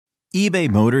eBay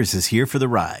Motors is here for the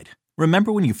ride.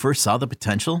 Remember when you first saw the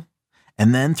potential?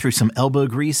 And then through some elbow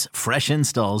grease, fresh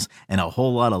installs, and a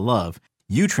whole lot of love,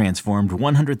 you transformed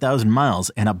 100,000 miles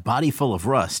and a body full of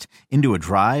rust into a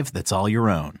drive that's all your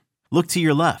own. Look to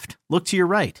your left. Look to your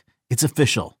right. It's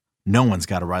official. No one's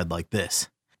got a ride like this.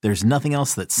 There's nothing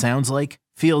else that sounds like,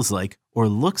 feels like, or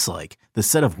looks like the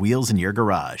set of wheels in your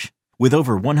garage. With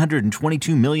over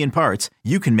 122 million parts,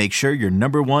 you can make sure your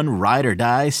number one ride or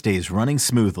die stays running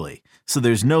smoothly. So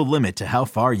there's no limit to how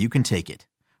far you can take it.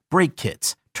 Brake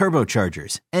kits,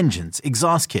 turbochargers, engines,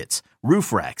 exhaust kits,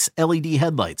 roof racks, LED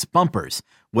headlights, bumpers,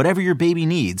 whatever your baby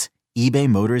needs, eBay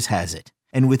Motors has it.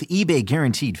 And with eBay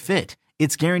Guaranteed Fit,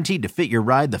 it's guaranteed to fit your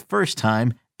ride the first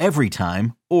time, every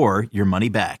time, or your money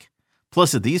back.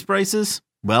 Plus at these prices,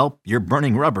 well, you're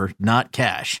burning rubber, not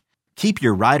cash. Keep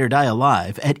your ride or die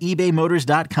alive at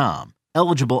ebaymotors.com.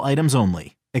 Eligible items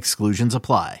only. Exclusions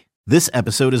apply. This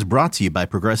episode is brought to you by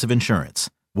Progressive Insurance.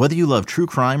 Whether you love true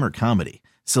crime or comedy,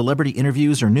 celebrity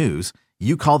interviews or news,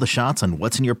 you call the shots on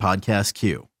what's in your podcast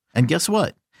queue. And guess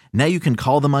what? Now you can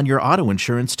call them on your auto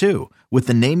insurance too with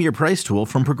the Name Your Price tool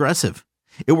from Progressive.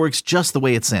 It works just the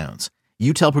way it sounds.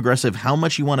 You tell Progressive how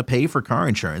much you want to pay for car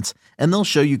insurance, and they'll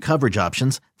show you coverage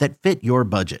options that fit your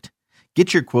budget.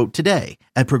 Get your quote today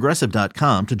at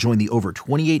Progressive.com to join the over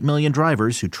 28 million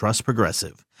drivers who trust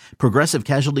Progressive. Progressive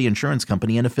Casualty Insurance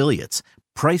Company and Affiliates.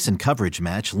 Price and coverage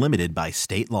match limited by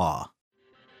state law.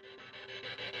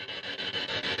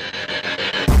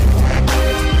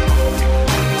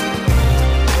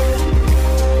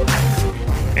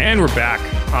 And we're back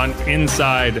on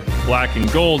Inside Black and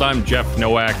Gold. I'm Jeff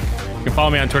Nowak. You can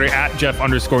follow me on Twitter at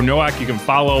Jeff_Nowak. You can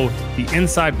follow the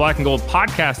Inside Black and Gold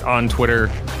podcast on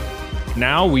Twitter.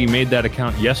 Now, we made that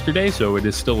account yesterday, so it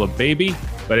is still a baby,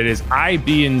 but it is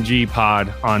IBNG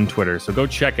Pod on Twitter. So go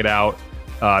check it out.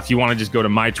 If you want to just go to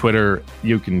my Twitter,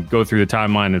 you can go through the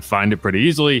timeline and find it pretty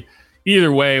easily.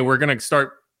 Either way, we're going to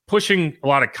start pushing a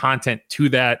lot of content to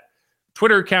that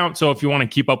Twitter account. So if you want to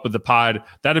keep up with the pod,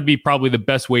 that'd be probably the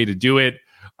best way to do it.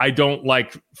 I don't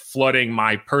like flooding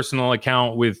my personal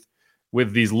account with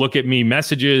these look at me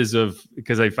messages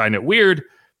because I find it weird.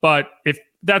 But if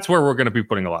that's where we're going to be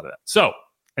putting a lot of that. So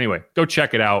anyway, go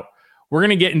check it out. We're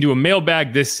going to get into a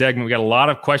mailbag this segment. We got a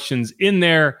lot of questions in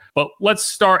there, but let's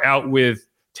start out with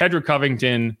Tedrick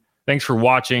Covington. Thanks for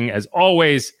watching. As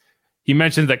always, he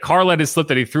mentioned that Carr let it slip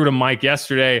that he threw to Mike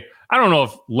yesterday. I don't know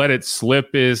if let it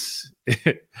slip is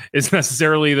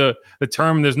necessarily the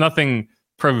term. There's nothing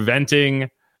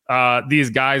preventing these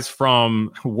guys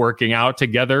from working out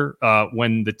together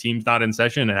when the team's not in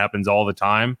session. It happens all the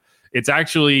time. It's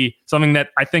actually something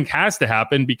that I think has to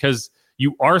happen because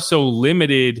you are so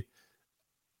limited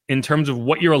in terms of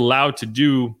what you're allowed to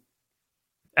do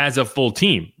as a full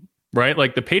team, right?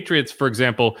 Like the Patriots, for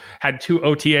example, had 2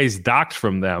 OTAs docked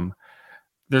from them.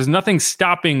 There's nothing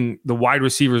stopping the wide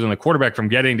receivers and the quarterback from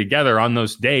getting together on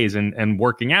those days and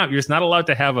working out. You're just not allowed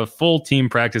to have a full team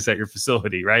practice at your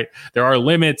facility, right? There are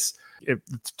limits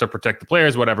to protect the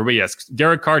players, whatever. But yes,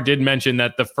 Derek Carr did mention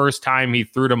that the first time he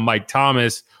threw to Mike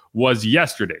Thomas was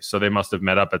yesterday. So they must have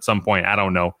met up at some point. I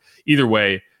don't know. Either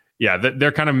way, yeah,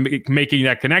 they're kind of making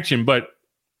that connection. But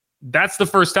that's the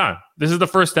first time. This is the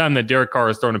first time that Derek Carr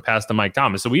has thrown a pass to Mike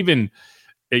Thomas. So even,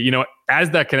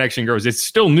 as that connection grows, it's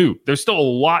still new. There's still a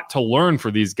lot to learn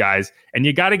for these guys. And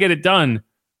you got to get it done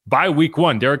by week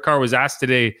 1. Derek Carr was asked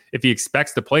today if he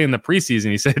expects to play in the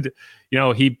preseason. He said,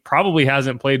 he probably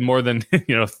hasn't played more than,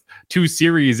 2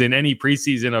 series in any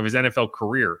preseason of his NFL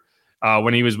career.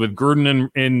 When he was with Gruden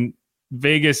in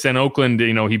Vegas and Oakland,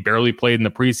 he barely played in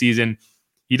the preseason.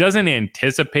 He doesn't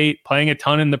anticipate playing a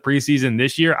ton in the preseason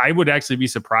this year. I would actually be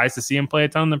surprised to see him play a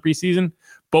ton in the preseason.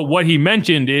 But what he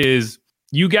mentioned is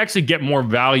you actually get more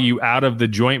value out of the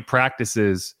joint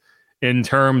practices in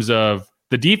terms of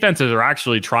the defenses are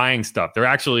actually trying stuff. They're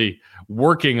actually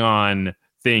working on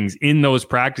things in those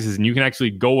practices, and you can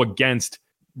actually go against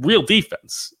real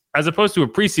defense as opposed to a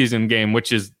preseason game,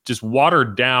 which is just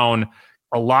watered down.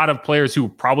 A lot of players who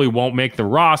probably won't make the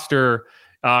roster.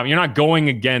 You're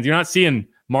not seeing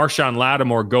Marshawn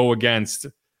Lattimore go against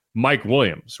Mike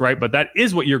Williams, right? But that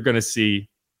is what you're going to see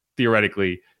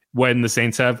theoretically when the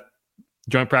Saints have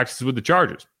joint practices with the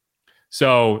Chargers.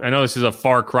 So I know this is a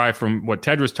far cry from what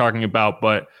Ted was talking about,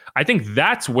 but I think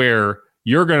that's where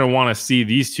you're going to want to see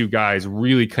these two guys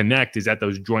really connect is at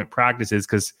those joint practices,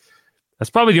 because that's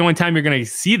probably the only time you're going to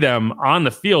see them on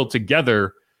the field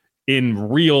together in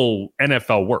real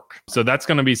NFL work. So that's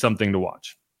going to be something to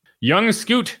watch. Young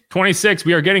Scoot, 26.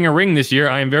 We are getting a ring this year.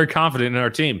 I am very confident in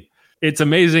our team. It's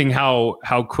amazing how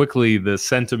quickly the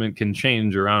sentiment can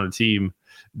change around a team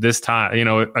this time,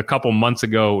 a couple months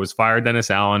ago, it was fire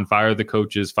Dennis Allen, fire the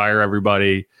coaches, fire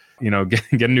everybody,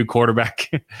 get a new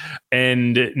quarterback.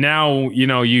 And now,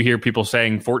 you hear people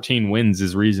saying 14 wins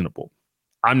is reasonable.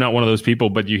 I'm not one of those people,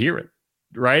 but you hear it,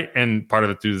 right? And part of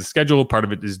it due to the schedule, part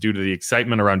of it is due to the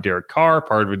excitement around Derek Carr,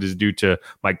 part of it is due to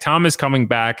Mike Thomas coming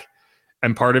back,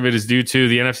 and part of it is due to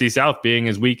the NFC South being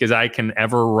as weak as I can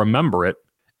ever remember it.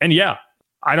 And yeah,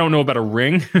 I don't know about a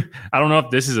ring. I don't know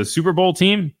if this is a Super Bowl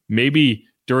team. Maybe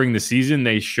during the season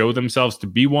they show themselves to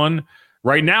be one.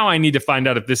 Right now, I need to find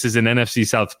out if this is an NFC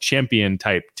South champion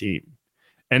type team.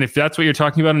 And if that's what you're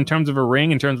talking about in terms of a ring,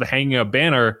 in terms of hanging a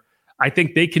banner, I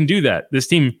think they can do that. This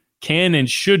team can and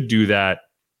should do that.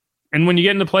 And when you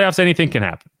get into playoffs, anything can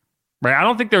happen, right? I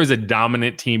don't think there is a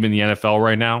dominant team in the NFL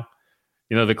right now.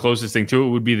 The closest thing to it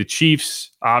would be the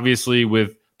Chiefs, obviously,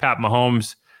 with Pat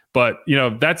Mahomes. But,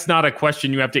 that's not a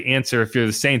question you have to answer if you're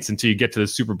the Saints until you get to the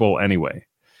Super Bowl anyway.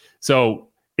 So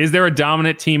is there a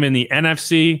dominant team in the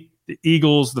NFC? The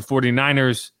Eagles, the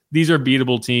 49ers, these are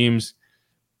beatable teams.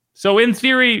 So in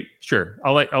theory, sure,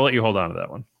 I'll let you hold on to that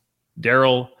one.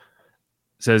 Daryl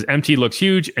says MT looks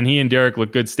huge and he and Derek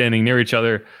look good standing near each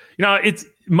other. It's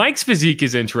Mike's physique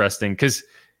is interesting because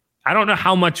I don't know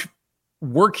how much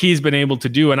work he's been able to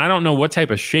do, and I don't know what type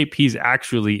of shape he's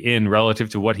actually in relative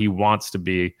to what he wants to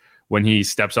be when he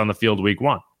steps on the field week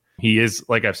one. He is,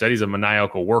 like I've said, he's a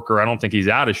maniacal worker. I don't think he's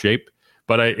out of shape,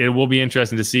 but it will be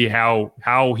interesting to see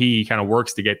how he kind of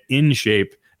works to get in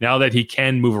shape now that he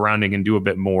can move around and do a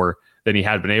bit more than he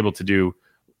had been able to do.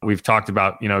 We've talked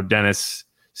about, Dennis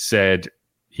said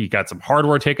he got some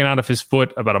hardware taken out of his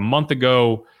foot about a month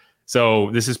ago. So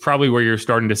this is probably where you're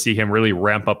starting to see him really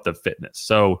ramp up the fitness.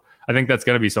 So I think that's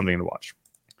going to be something to watch.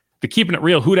 The Keeping It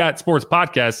Real Who Dat Sports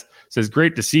podcast says,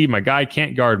 great to see my guy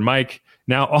can't guard Mike.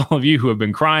 Now all of you who have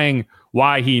been crying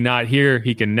why he not here,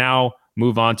 he can now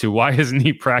move on to why isn't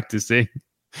he practicing?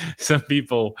 Some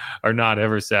people are not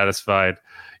ever satisfied.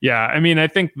 Yeah, I mean, I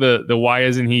think the why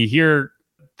isn't he here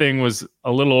thing was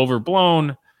a little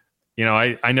overblown.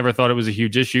 I never thought it was a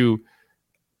huge issue.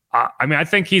 I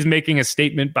think he's making a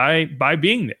statement by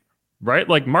being there, right?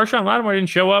 Like Marshawn Lattimore didn't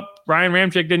show up. Ryan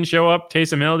Ramczyk didn't show up.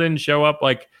 Taysom Hill didn't show up.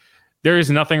 Like there is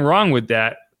nothing wrong with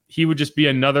that. He would just be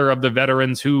another of the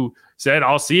veterans who said,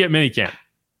 I'll see you at minicamp,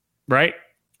 right?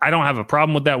 I don't have a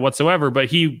problem with that whatsoever, but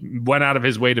he went out of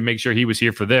his way to make sure he was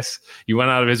here for this. He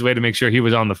went out of his way to make sure he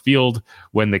was on the field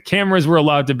when the cameras were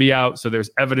allowed to be out. So there's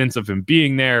evidence of him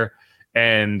being there.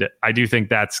 And I do think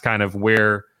that's kind of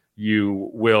where you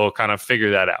will kind of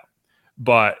figure that out.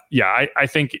 But yeah, I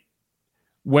think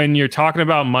when you're talking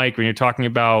about Mike, when you're talking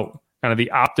about kind of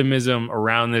the optimism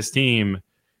around this team,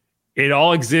 it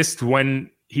all exists when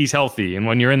he's healthy and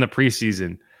when you're in the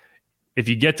preseason. If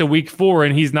you get to week 4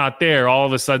 and he's not there, all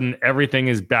of a sudden everything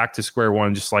is back to square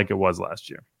one, just like it was last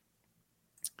year.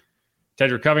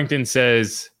 Tedrick Covington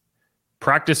says,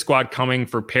 practice squad coming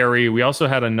for Perry. We also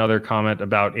had another comment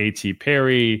about A.T.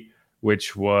 Perry,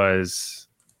 which was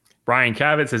Brian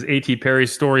Cavett says, A.T.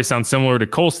 Perry's story sounds similar to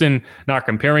Colston, not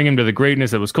comparing him to the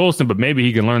greatness that was Colston, but maybe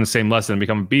he can learn the same lesson and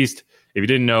become a beast. If you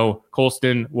didn't know,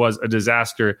 Colston was a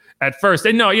disaster at first.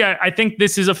 And no, yeah, I think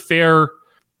this is a fair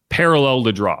parallel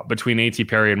to draw between A.T.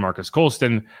 Perry and Marcus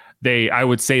Colston. I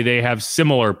would say they have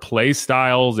similar play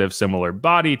styles. They have similar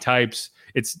body types.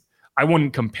 I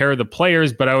wouldn't compare the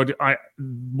players, but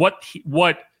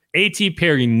what A.T.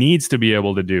 Perry needs to be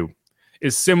able to do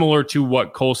is similar to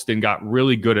what Colston got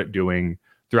really good at doing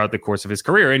throughout the course of his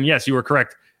career. And yes, you were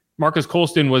correct. Marcus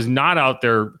Colston was not out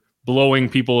there blowing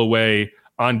people away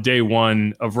on day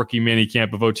one of rookie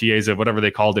minicamp, of OTAs, of whatever they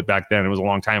called it back then. It was a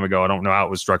long time ago. I don't know how it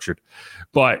was structured,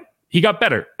 but he got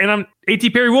better. And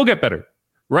A.T. Perry will get better,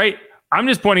 right? I'm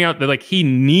just pointing out that he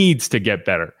needs to get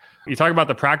better. You talk about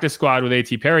the practice squad with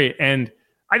A.T. Perry, and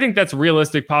I think that's a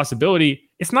realistic possibility.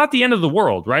 It's not the end of the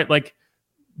world, right? Like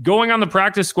going on the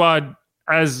practice squad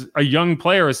as a young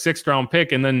player, a 6th round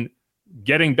pick, and then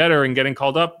getting better and getting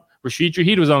called up. Rashid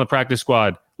Shaheed was on the practice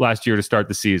squad last year to start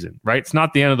the season, right? It's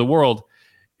not the end of the world.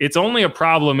 It's only a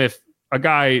problem if a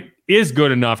guy is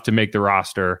good enough to make the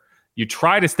roster. You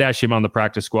try to stash him on the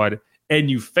practice squad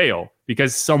and you fail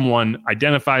because someone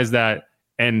identifies that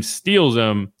and steals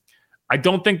him. I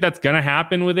don't think that's going to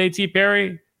happen with A.T.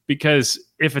 Perry because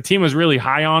if a team was really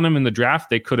high on him in the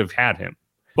draft, they could have had him.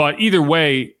 But either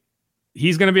way,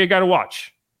 he's going to be a guy to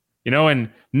watch, and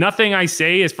nothing I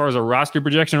say as far as a roster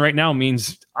projection right now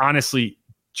means honestly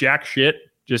jack shit,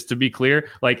 just to be clear,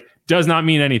 does not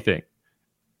mean anything.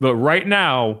 But right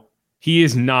now, he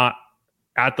is not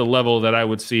at the level that I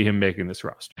would see him making this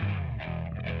roster.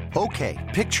 Okay,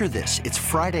 picture this. It's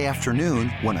Friday afternoon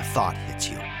when a thought hits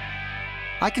you.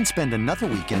 I can spend another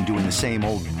weekend doing the same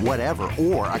old whatever,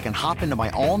 or I can hop into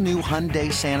my all-new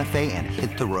Hyundai Santa Fe and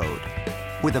hit the road.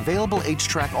 With available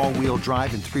H-Track all-wheel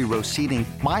drive and 3-row seating,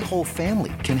 my whole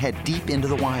family can head deep into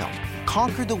the wild.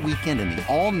 Conquer the weekend in the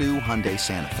all-new Hyundai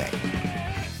Santa Fe.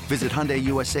 Visit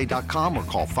HyundaiUSA.com or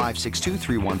call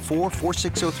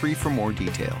 562-314-4603 for more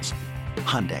details.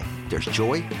 Hyundai, there's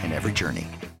joy in every journey.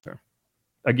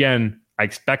 Again, I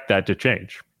expect that to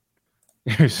change.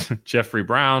 Here's Jeffrey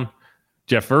Brown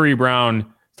talking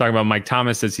about Mike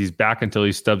Thomas says he's back until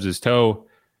he stubs his toe.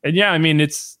 And yeah, I mean,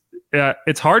 it's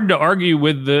hard to argue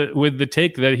with the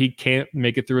take that he can't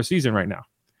make it through a season right now,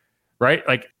 right?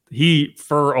 Like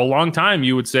for a long time,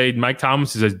 you would say Mike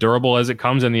Thomas is as durable as it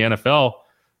comes in the NFL.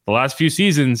 The last few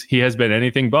seasons, he has been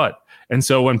anything but. And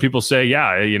so when people say,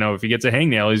 yeah, if he gets a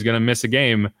hangnail, he's going to miss a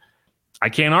game, I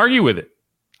can't argue with it.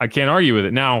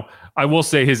 Now, I will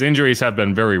say his injuries have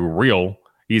been very real.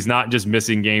 He's not just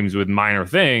missing games with minor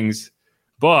things,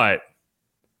 but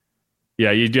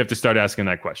yeah, you do have to start asking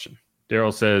that question.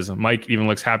 Daryl says, Mike even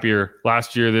looks happier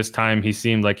last year. This time he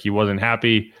seemed like he wasn't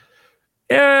happy.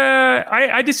 Yeah,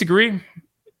 I disagree.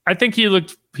 I think he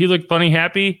looked plenty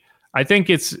happy. I think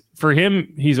it's for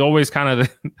him, he's always kind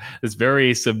of this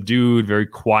very subdued, very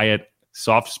quiet,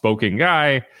 soft-spoken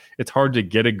guy. It's hard to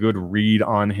get a good read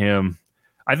on him.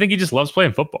 I think he just loves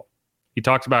playing football. He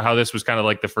talked about how this was kind of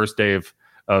like the first day of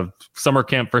summer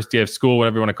camp, first day of school,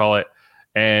 whatever you want to call it,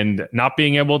 and not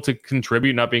being able to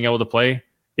contribute, not being able to play.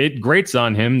 It grates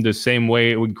on him the same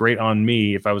way it would grate on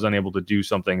me if I was unable to do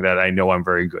something that I know I'm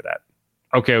very good at.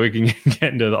 Okay, we can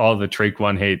get into all the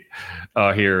Traquan hate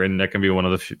here, and that can be one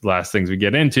of the last things we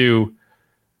get into.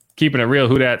 Keeping it real,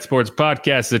 Who Dat Sports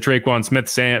Podcast is a Traquan Smith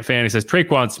fan. He says,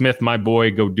 Traquan Smith, my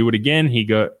boy, go do it again. He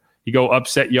go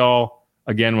upset y'all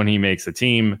again when he makes the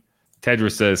team. Tedra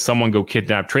says, someone go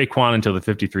kidnap Traquan until the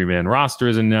 53-man roster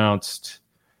is announced.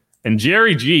 And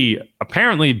Jerry G,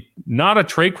 apparently not a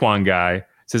Traquan guy,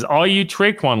 says, all you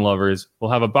Traquan lovers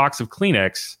will have a box of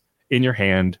Kleenex in your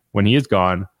hand when he is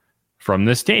gone from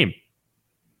this team.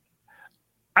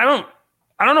 I don't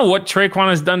know what Traquan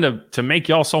has done to make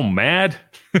y'all so mad.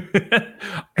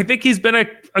 I think he's been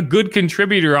a good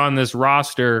contributor on this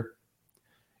roster,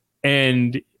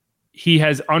 and he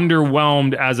has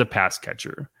underwhelmed as a pass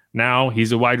catcher. Now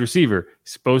he's a wide receiver.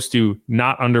 He's supposed to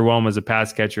not underwhelm as a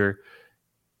pass catcher.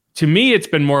 To me, it's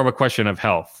been more of a question of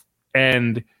health.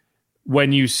 And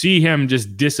when you see him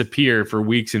just disappear for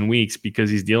weeks and weeks because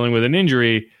he's dealing with an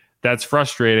injury, that's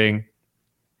frustrating.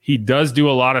 He does do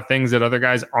a lot of things that other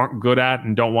guys aren't good at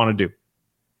and don't want to do.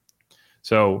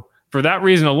 So for that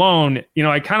reason alone,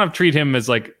 I kind of treat him as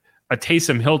like a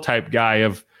Taysom Hill type guy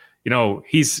of,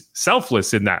 he's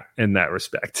selfless in that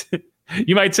respect.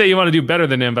 You might say you want to do better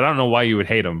than him, but I don't know why you would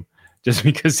hate him just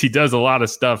because he does a lot of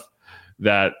stuff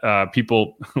that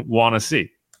people want to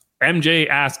see. MJ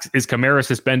asks, is Kamara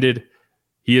suspended?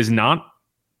 He is not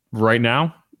right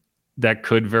now. That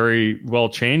could very well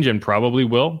change and probably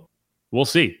will. We'll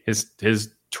see.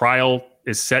 His trial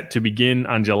is set to begin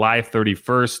on July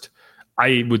 31st.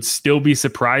 I would still be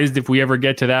surprised if we ever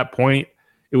get to that point.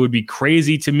 It would be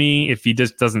crazy to me if he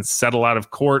just doesn't settle out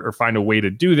of court or find a way to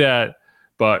do that.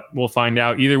 But we'll find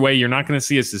out. Either way, you're not going to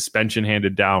see a suspension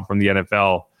handed down from the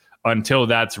NFL until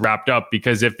that's wrapped up,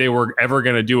 because if they were ever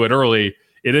going to do it early,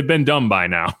 it had been done by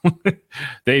now.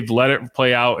 They've let it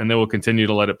play out, and they will continue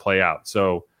to let it play out.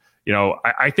 So,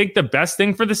 I think the best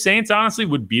thing for the Saints, honestly,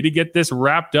 would be to get this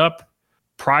wrapped up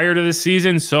prior to the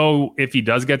season. So if he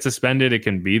does get suspended, it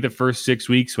can be the first 6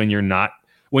 weeks when you're not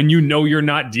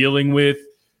dealing with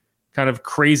kind of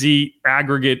crazy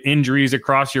aggregate injuries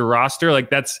across your roster. Like,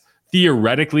 that's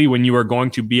theoretically when you are going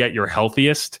to be at your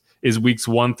healthiest, is weeks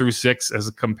 1 through 6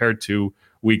 as compared to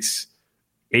weeks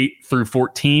 8 through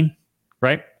 14,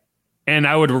 right? And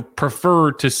I would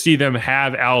prefer to see them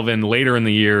have Alvin later in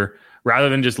the year rather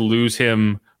than just lose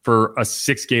him for a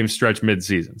 6-game stretch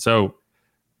midseason. So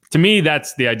to me,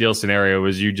 that's the ideal scenario,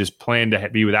 is you just plan to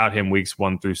be without him weeks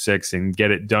 1 through 6 and get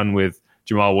it done with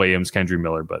Jamal Williams, Kendry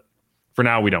Miller. But for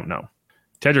now, we don't know.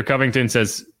 Tedrick Covington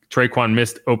says Traquan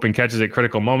missed open catches at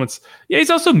critical moments. Yeah, he's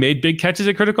also made big catches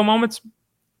at critical moments.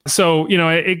 So,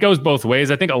 it goes both ways.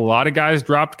 I think a lot of guys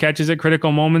dropped catches at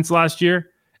critical moments last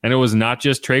year, and it was not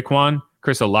just Traquan.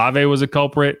 Chris Olave was a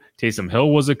culprit. Taysom Hill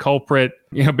was a culprit.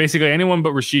 Basically anyone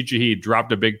but Rashid Shaheed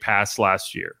dropped a big pass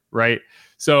last year, right?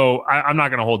 So I'm not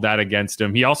going to hold that against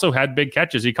him. He also had big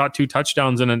catches. He caught 2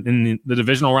 touchdowns in the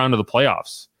divisional round of the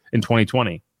playoffs in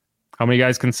 2020. How many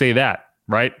guys can say that,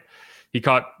 right? He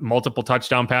caught multiple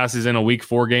touchdown passes in a Week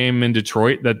 4 game in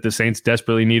Detroit that the Saints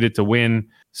desperately needed to win.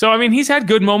 So, he's had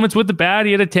good moments with the bat.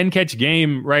 He had a 10-catch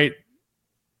game, right?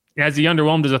 Has he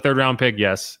underwhelmed as a third round pick?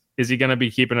 Yes. Is he going to be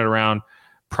keeping it around?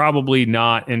 Probably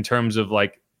not, in terms of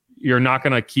like, you're not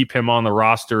going to keep him on the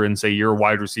roster and say you're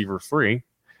wide receiver 3.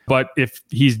 But if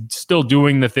he's still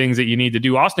doing the things that you need to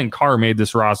do, Austin Carr made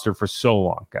this roster for so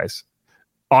long, guys.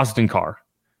 Austin Carr.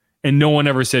 And no one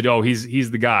ever said, oh,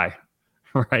 he's the guy.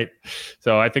 Right?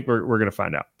 So I think we're going to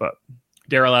find out. But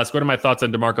Daryl asks, what are my thoughts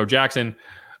on DeMarco Jackson?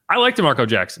 I like DeMarco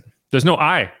Jackson. There's no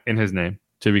I in his name,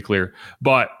 to be clear.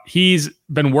 But he's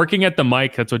been working at the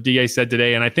mic. That's what DA said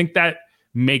today. And I think that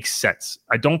makes sense.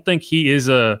 I don't think he is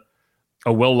a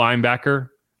will linebacker.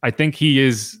 I think he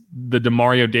is the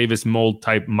Demario Davis mold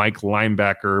type Mike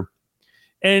linebacker.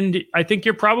 And I think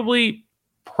you're probably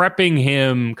prepping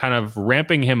him, kind of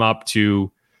ramping him up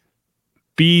to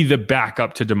be the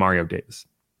backup to Demario Davis.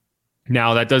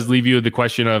 Now, that does leave you the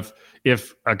question of,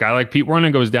 if a guy like Pete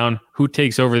Werner goes down, who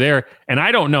takes over there? And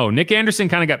I don't know. Nick Anderson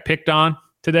kind of got picked on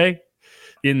today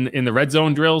in the red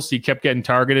zone drills. He kept getting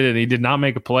targeted and he did not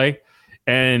make a play.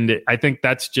 And I think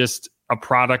that's just a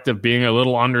product of being a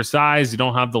little undersized. You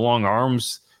don't have the long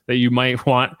arms that you might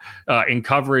want in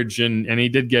coverage. And he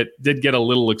did get a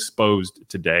little exposed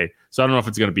today. So I don't know if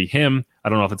it's going to be him. I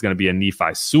don't know if it's going to be a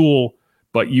Nephi Sewell,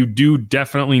 but you do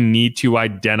definitely need to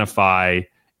identify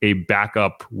a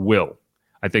backup will.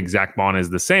 I think Zach Bond is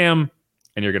the Sam,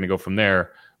 and you're going to go from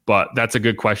there. But that's a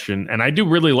good question. And I do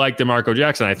really like DeMarco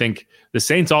Jackson. I think the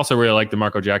Saints also really like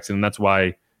DeMarco Jackson, and that's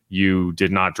why you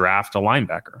did not draft a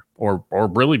linebacker or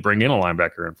really bring in a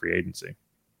linebacker in free agency.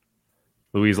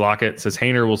 Louise Lockett says,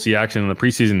 Haener will see action in the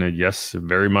preseason. And yes,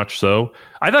 very much so.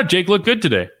 I thought Jake looked good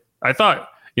today. I thought,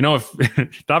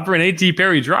 if not for an A.T.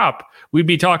 Perry drop, we'd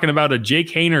be talking about a Jake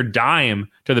Haener dime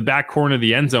to the back corner of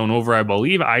the end zone over, I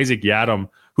believe, Isaac Yadam,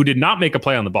 who did not make a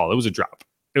play on the ball. It was a drop.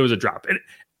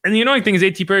 And the annoying thing is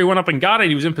A.T. Perry went up and got it.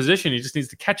 He was in position. He just needs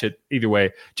to catch it either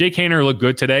way. Jake Haener looked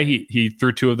good today. He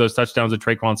threw 2 of those touchdowns at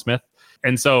Traquan Smith.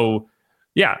 And so,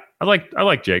 yeah, I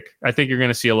like Jake. I think you're going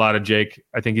to see a lot of Jake.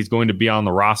 I think he's going to be on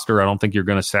the roster. I don't think you're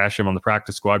going to stash him on the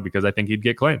practice squad because I think he'd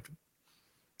get claimed.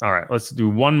 All right, let's do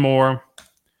one more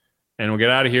and we'll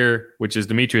get out of here, which is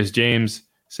Demetrius James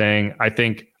saying, I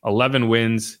think 11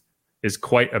 wins is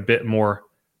quite a bit more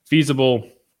feasible.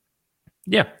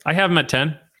 Yeah, I have him at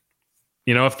 10.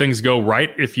 If things go right,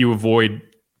 if you avoid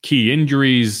key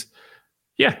injuries,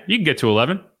 yeah, you can get to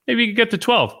 11. Maybe you can get to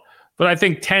 12. But I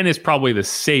think 10 is probably the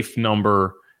safe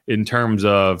number in terms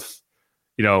of,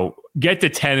 get to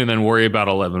 10 and then worry about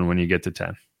 11 when you get to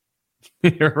 10.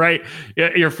 Right?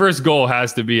 Your first goal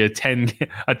has to be a 10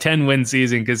 win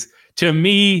season, because to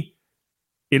me,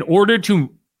 in order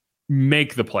to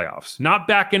make the playoffs, not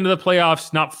back into the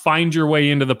playoffs, not find your way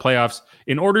into the playoffs,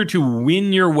 in order to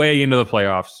win your way into the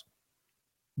playoffs,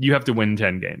 you have to win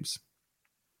 10 games.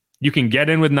 You can get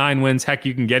in with 9 wins. Heck,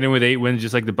 you can get in with 8 wins,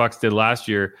 just like the Bucs did last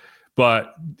year.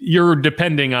 But you're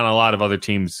depending on a lot of other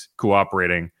teams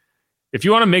cooperating. If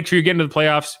you want to make sure you get into the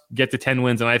playoffs, get to 10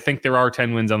 wins. And I think there are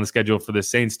 10 wins on the schedule for the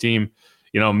Saints team.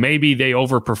 Maybe they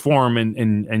overperform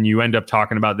and you end up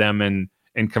talking about them in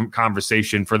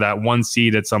conversation for that 1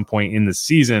 seed at some point in the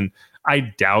season. I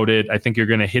doubt it. I think you're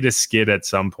going to hit a skid at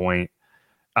some point.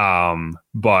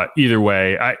 But either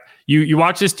way, you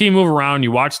watch this team move around,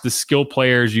 you watch the skill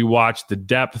players, you watch the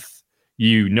depth,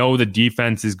 the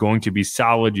defense is going to be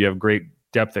solid. You have great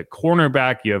depth at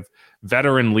cornerback, you have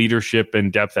veteran leadership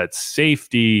and depth at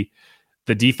safety.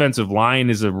 The defensive line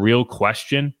is a real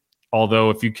question.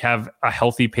 Although if you have a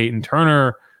healthy Peyton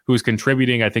Turner who's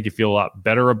contributing, I think you feel a lot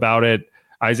better about it.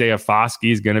 Isaiah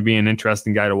Foskey is going to be an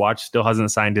interesting guy to watch. Still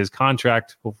hasn't signed his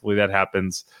contract. Hopefully that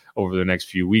happens over the next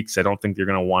few weeks. I don't think you're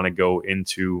going to want to go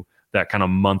into that kind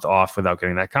of month off without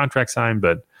getting that contract signed,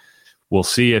 but we'll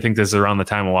see. I think this is around the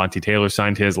time Alontae Taylor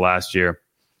signed his last year.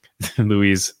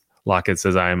 Louise Lockett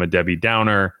says, I am a Debbie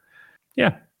Downer.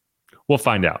 Yeah, we'll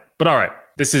find out. But all right,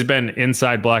 this has been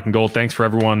Inside Black and Gold. Thanks for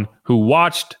everyone who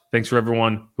watched. Thanks for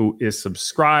everyone who is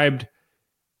subscribed.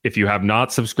 If you have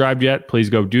not subscribed yet, please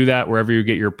go do that wherever you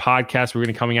get your podcasts. We're going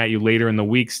to be coming at you later in the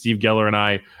week. Steve Geller and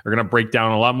I are going to break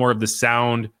down a lot more of the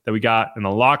sound that we got in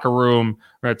the locker room.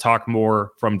 We're going to talk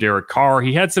more from Derek Carr.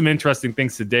 He had some interesting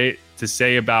things today to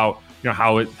say about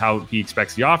how he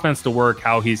expects the offense to work,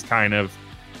 how he's kind of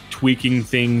tweaking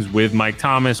things with Mike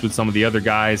Thomas, with some of the other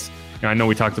guys. I know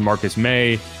we talked to Marcus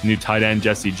May, new tight end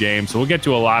Jesse James. So we'll get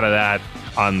to a lot of that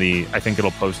I think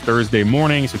it'll post Thursday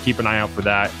morning. So keep an eye out for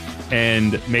that.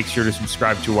 And make sure to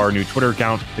subscribe to our new Twitter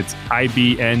account. It's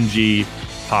IBNG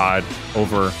Pod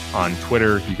over on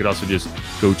Twitter. You could also just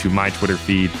go to my Twitter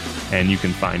feed and you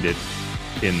can find it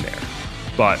in there.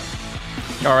 But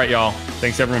all right, y'all.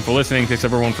 Thanks everyone for listening. Thanks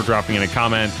everyone for dropping in a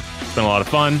comment. It's been a lot of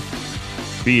fun.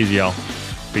 Be easy, y'all.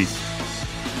 Peace.